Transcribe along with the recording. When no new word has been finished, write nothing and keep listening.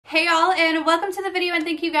Hey y'all, and welcome to the video, and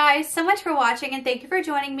thank you guys so much for watching, and thank you for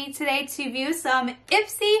joining me today to view some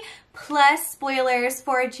IPSY Plus spoilers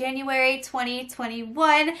for January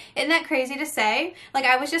 2021. Isn't that crazy to say? Like,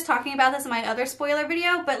 I was just talking about this in my other spoiler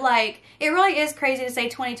video, but like, it really is crazy to say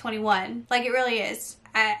 2021. Like, it really is.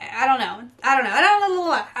 I don't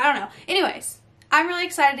know. Anyways, I'm really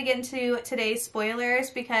excited to get into today's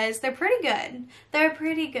spoilers because they're pretty good. They're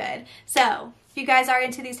pretty good. So, if you guys are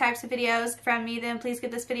into these types of videos from me, then please give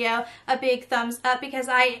this video a big thumbs up because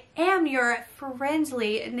I am your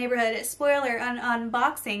friendly neighborhood spoiler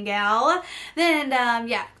unboxing gal. Then,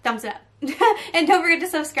 yeah, thumbs it up. And don't forget to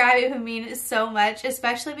subscribe, it would mean so much,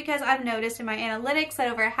 especially because I've noticed in my analytics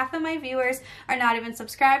that over half of my viewers are not even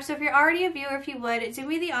subscribed. So if you're already a viewer, if you would, do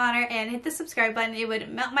me the honor and hit the subscribe button. It would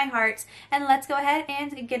melt my heart. And let's go ahead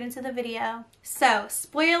and get into the video. So,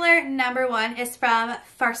 spoiler number one is from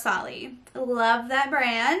Farsali. Love that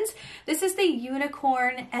brand. This is the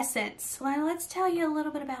Unicorn Essence. Well, let's tell you a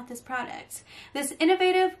little bit about this product. This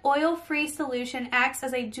innovative oil-free solution acts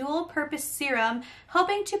as a dual-purpose serum,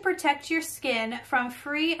 helping to protect your skin from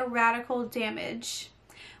free radical damage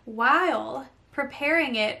while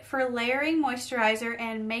preparing it for layering, moisturizer,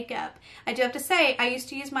 and makeup. I do have to say, I used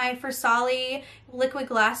to use my Farsali liquid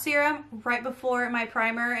glass serum right before my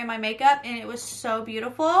primer and my makeup, and it was so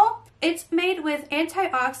beautiful. It's made with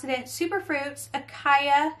antioxidant superfruits,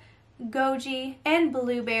 acai, goji, and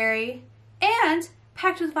blueberry, and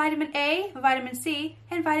packed with vitamin A, vitamin C,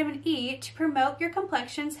 and vitamin E to promote your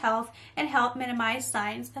complexion's health and help minimize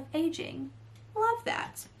signs of aging. Love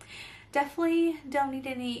that. Definitely don't need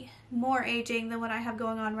any more aging than what I have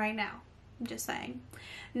going on right now. I'm just saying.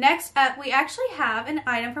 Next up, we actually have an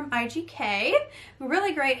item from IGK.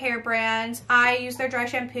 Really great hair brand. I use their dry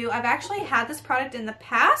shampoo. I've actually had this product in the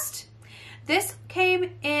past. This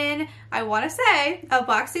came in, I want to say, a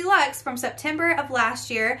Boxy Luxe from September of last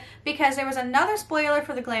year because there was another spoiler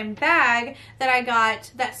for the GLAM bag that I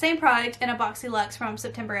got that same product in a Boxy Luxe from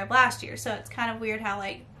September of last year. So it's kind of weird how,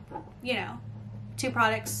 like, you know, two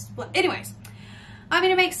products. Well, anyways, I mean,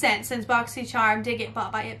 it makes sense since Boxy Charm did get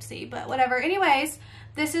bought by IPSY, but whatever. Anyways,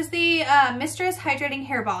 this is the Mistress Hydrating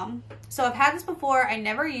Hair Balm. So I've had this before. I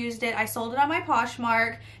never used it. I sold it on my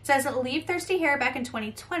Poshmark. It says Leave Thirsty Hair back in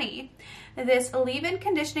 2020. This leave-in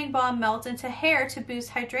conditioning balm melts into hair to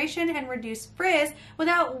boost hydration and reduce frizz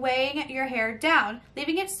without weighing your hair down,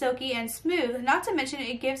 leaving it silky and smooth. Not to mention,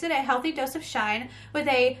 it gives it a healthy dose of shine with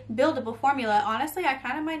a buildable formula. Honestly, I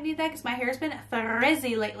kind of might need that because my hair's been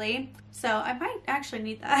frizzy lately. So I might actually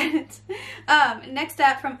need that. Next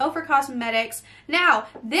up, from Ophir Cosmetics. Now,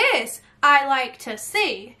 this I like to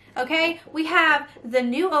see. Okay, we have the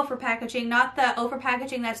new Ophir packaging, not the Ophir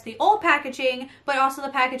packaging that's the old packaging, but also the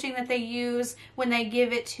packaging that they use when they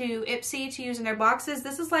give it to IPSY to use in their boxes.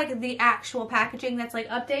 This is like the actual packaging that's like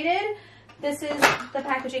updated. This is the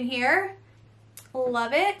packaging here.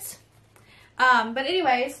 Love it. But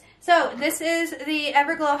anyways, so this is the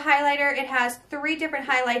Everglow highlighter. It has 3 different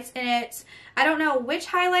highlights in it. I don't know which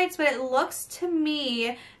highlights, but it looks to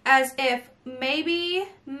me as if maybe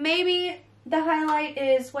the highlight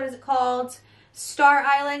is, what is it called? Star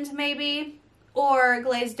Island, maybe? Or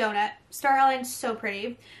Glazed Donut. Star Island's so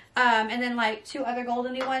pretty. And then like 2 other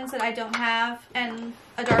goldeny ones that I don't have, and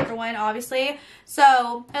a darker one, obviously.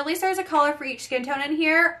 So at least there's a color for each skin tone in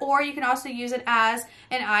here, or you can also use it as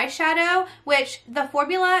an eyeshadow, which the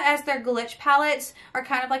formula as their glitch palettes are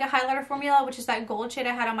kind of like a highlighter formula, which is that gold shade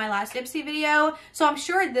I had on my last IPSY video. So I'm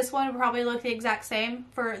sure this one would probably look the exact same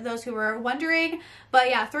for those who were wondering. But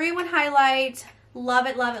yeah, 3-in-1 highlight. Love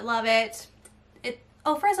it, love it, love it.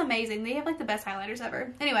 Ophir is amazing. They have like the best highlighters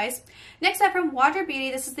ever. Anyways, next up from Water Beauty,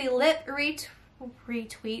 this is the Lip Retreat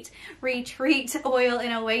Oil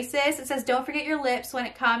in Oasis. It says, don't forget your lips when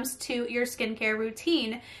it comes to your skincare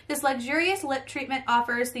routine. This luxurious lip treatment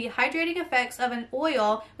offers the hydrating effects of an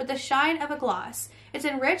oil with the shine of a gloss. It's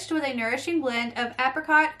enriched with a nourishing blend of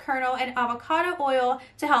apricot, kernel, and avocado oil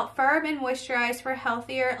to help firm and moisturize for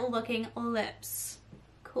healthier looking lips.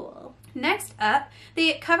 Cool. Next up,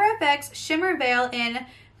 the Cover FX Shimmer Veil in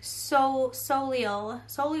Soleil.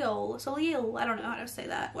 I don't know how to say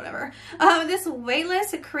that, whatever. This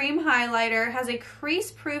weightless cream highlighter has a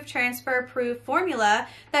crease-proof, transfer-proof formula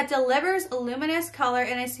that delivers luminous color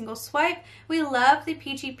in a single swipe. We love the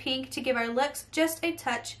peachy pink to give our looks just a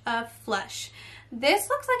touch of flush. This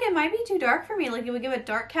looks like it might be too dark for me, like it would give a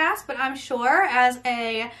dark cast, but I'm sure as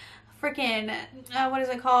a freaking, what is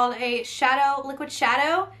it called, a shadow, liquid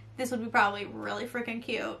shadow, this would be probably really freaking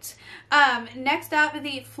cute. Next up,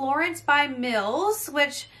 the Florence by Mills,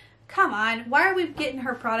 which Come on, why are we getting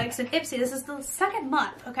her products in IPSY? This is the second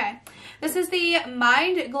month. Okay, this is the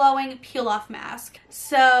Mind Glowing Peel Off Mask.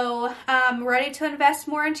 So, ready to invest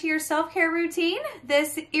more into your self-care routine?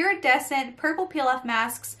 This iridescent purple peel off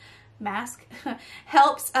mask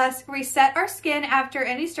helps us reset our skin after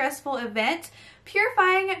any stressful event.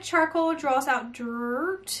 Purifying charcoal draws out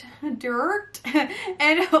dirt,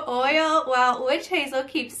 and oil, while witch hazel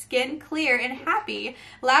keeps skin clear and happy.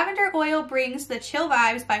 Lavender oil brings the chill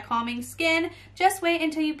vibes by calming skin. Just wait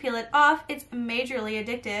until you peel it off. It's majorly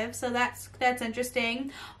addictive, so that's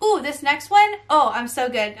interesting. Ooh, this next one, oh, I'm so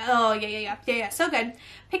good. Oh, yeah, so good.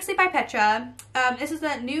 Pixie by Petra. This is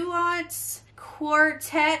the Nuance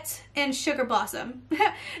Quartet in Sugar Blossom.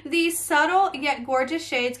 These subtle yet gorgeous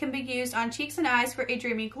shades can be used on cheeks and eyes for a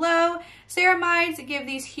dreamy glow. Ceramides give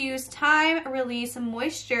these hues time, release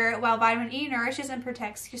moisture, while vitamin E nourishes and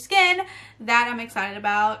protects your skin. That I'm excited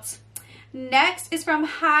about. Next is from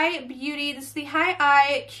High Beauty. This is the High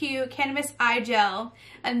IQ Cannabis Eye Gel.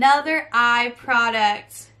 Another eye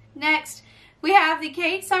product. Next, we have the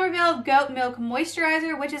Kate Somerville Goat Milk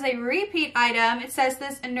Moisturizer, which is a repeat item. It says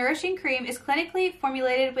this nourishing cream is clinically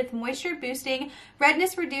formulated with moisture-boosting,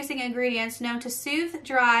 redness-reducing ingredients known to soothe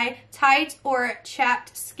dry, tight, or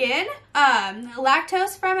chapped skin.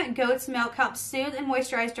 Lactose from goat's milk helps soothe and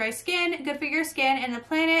moisturize dry skin. Good for your skin and the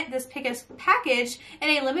planet. This pick is packaged in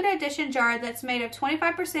a limited edition jar that's made of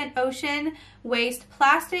 25% ocean waste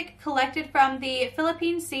plastic collected from the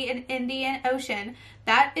Philippine Sea and Indian Ocean.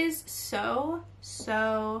 That is so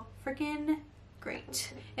freaking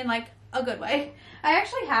great in like a good way. I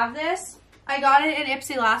actually have this. I got it in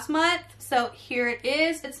IPSY last month, so here it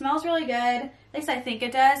is. It smells really good. At least I think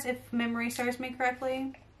it does, if memory serves me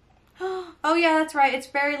correctly. Oh yeah, that's right. It's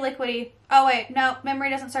very liquidy. Oh wait, no, memory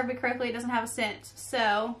doesn't serve me correctly. It doesn't have a scent.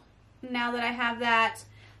 So now that I have that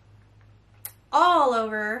all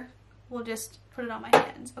over, we'll just put it on my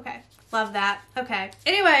hands. Okay, love that. Okay,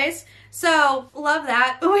 anyways, so love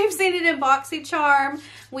that. We've seen it in BoxyCharm.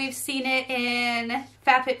 We've seen it in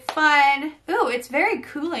FabFitFun. Ooh, it's very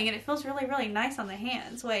cooling and it feels really, really nice on the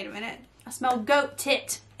hands. Wait a minute. I smell goat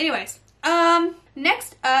tit. Anyways,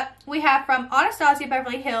 next up we have from Anastasia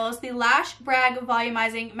Beverly Hills, the Lash Brag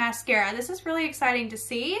Volumizing Mascara. This is really exciting to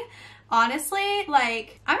see. Honestly,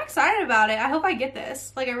 like, I'm excited about it. I hope I get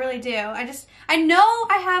this. Like, I really do. I know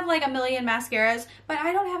I have like a million mascaras, but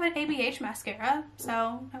I don't have an ABH mascara,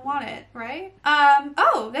 so I want it, right?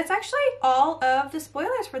 Oh, that's actually all of the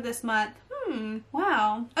spoilers for this month.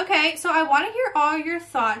 Wow. Okay, so I want to hear all your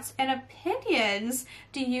thoughts and opinions.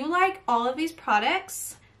 Do you like all of these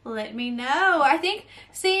products? Let me know. I think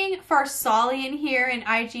seeing Farsali in here and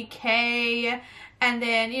IGK, and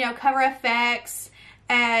then, you know, Cover FX,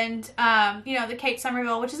 and, you know, the Kate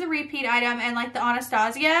Somerville, which is a repeat item, and, like, the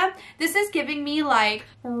Anastasia. This is giving me, like,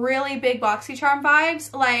 really big BoxyCharm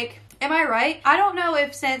vibes. Like, am I right? I don't know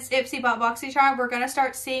if since IPSY bought BoxyCharm, we're gonna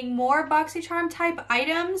start seeing more BoxyCharm type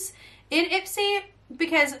items in IPSY,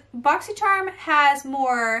 because BoxyCharm has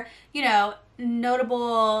more, you know,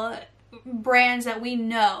 notable brands that we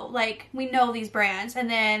know. Like, we know these brands, and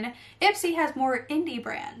then IPSY has more indie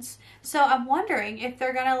brands. So I'm wondering if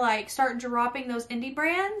they're gonna like start dropping those indie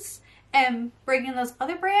brands and bringing those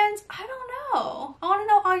other brands. I don't know. I want to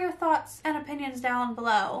know all your thoughts and opinions down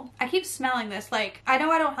below. I keep smelling this. Like, I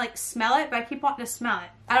know I don't like smell it, but I keep wanting to smell it.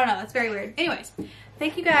 I don't know. It's very weird. Anyways,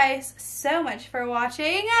 thank you guys so much for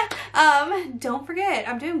watching. Don't forget,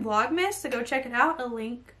 I'm doing Vlogmas, so go check it out. A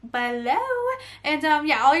link below. And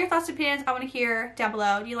yeah, all your thoughts and opinions I want to hear down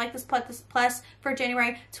below. Do you like this plus for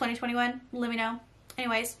January 2021? Let me know.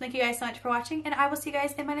 Anyways, thank you guys so much for watching, and I will see you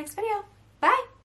guys in my next video. Bye!